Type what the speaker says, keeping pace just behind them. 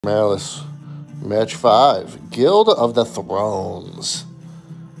Malice. Match 5. Guild of the Thrones.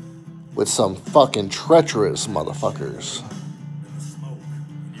 With some fucking treacherous motherfuckers.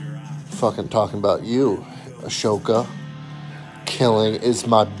 Fucking talking about you, Ashoka. Killing is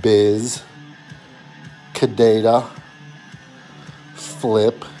my biz. Kadeda.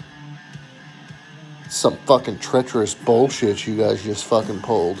 Flip. Some fucking treacherous bullshit you guys just fucking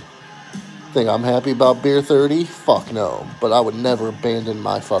pulled. Think I'm happy about Beer 30? Fuck no. But I would never abandon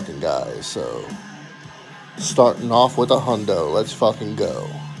my fucking guys, so. Starting off with a hundo. Let's fucking go.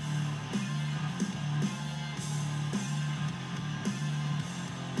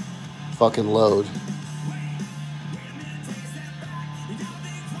 Fucking load.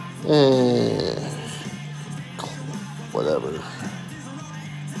 Whatever.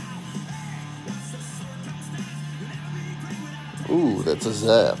 Ooh, that's a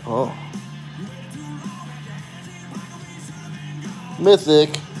zap. Oh.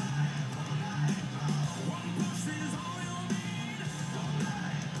 Mythic.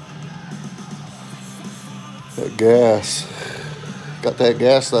 That gas. Got that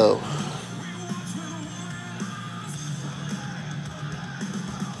gas though.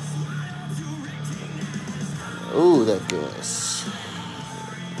 Ooh, that gas.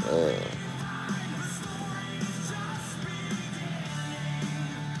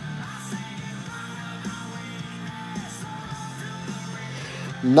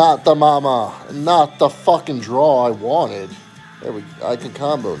 Not the mama. Not the fucking draw I wanted. There we go. I can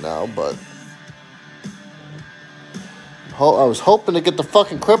combo now, but I was hoping to get the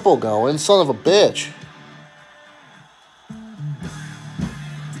fucking cripple going. Son of a bitch.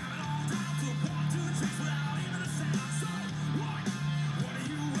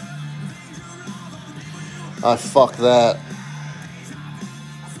 I fucked that.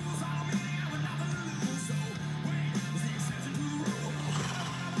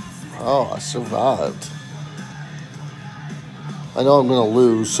 Oh, I survived. I know I'm going to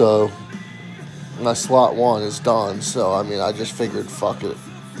lose, so my slot 1 is done. So, I mean, I just figured, fuck it.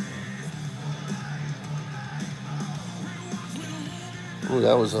 Ooh,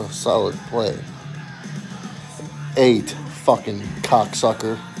 that was a solid play. 8, fucking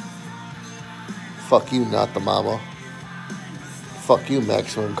cocksucker. Fuck you, not the mama. Fuck you,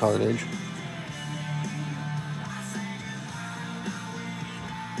 Maximum Carnage.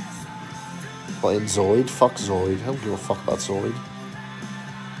 Playing Zoid? Fuck Zoid. I don't give a fuck about Zoid.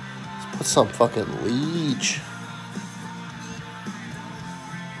 Let's put some fucking leech.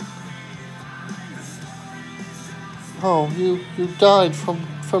 Oh, you died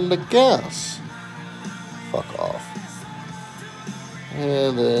from the gas. Fuck off.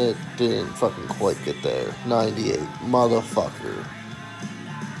 And it didn't fucking quite get there. 98. Motherfucker.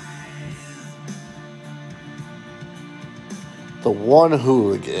 The one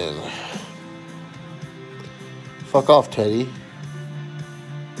hooligan. Fuck off, Teddy.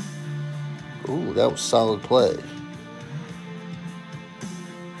 Ooh, that was solid play.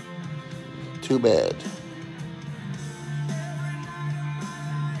 Too bad.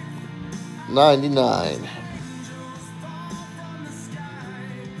 99.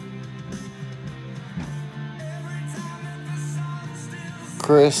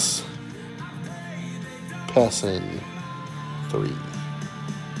 Chris passing 3.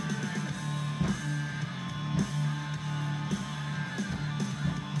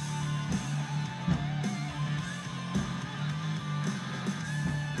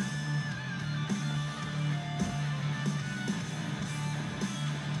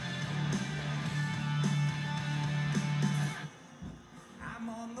 I'm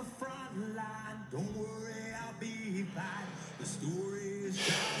on the front line. Don't worry, I'll be fine. The story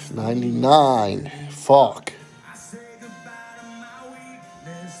is 99. Fuck. I say goodbye to my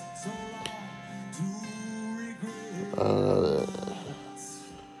weakness. So long to regret.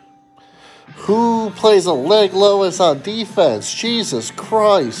 Who plays a leg lowest on defense? Jesus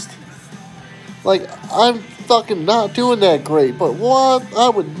Christ. Like, I'm fucking not doing that great, but what? I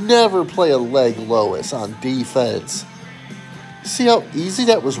would never play a leg lowest on defense. See how easy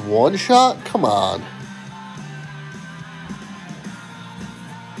that was one shot? Come on.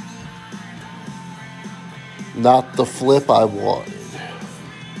 Not the flip I wanted.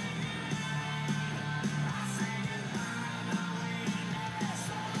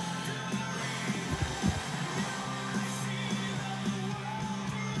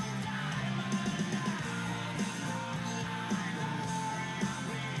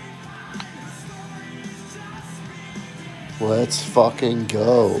 Let's fucking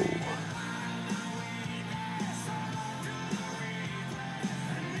go.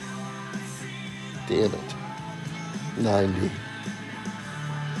 Damn it. 90.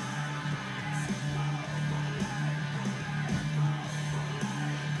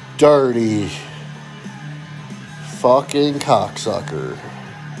 dirty fucking cocksucker.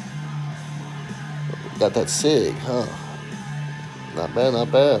 Got that sig, huh? Not bad,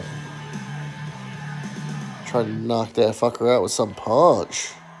 not bad. Trying to knock that fucker out with some punch.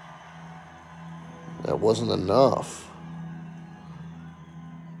 That wasn't enough.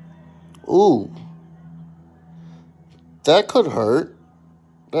 Ooh. That could hurt.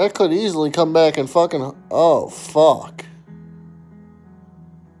 That could easily come back and fucking... Oh, fuck.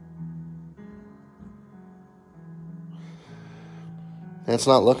 That's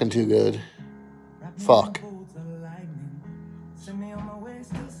not looking too good. Fuck.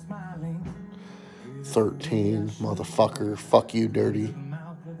 13, motherfucker. Fuck you, dirty.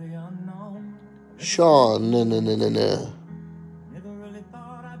 Sean, nah.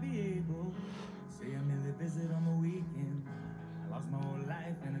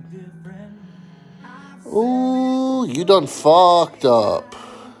 Ooh, you done fucked up.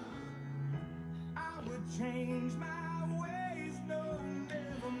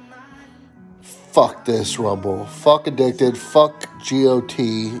 Fuck this, Rumble. Fuck addicted. Fuck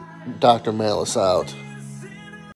GOT. Dr. Malice out.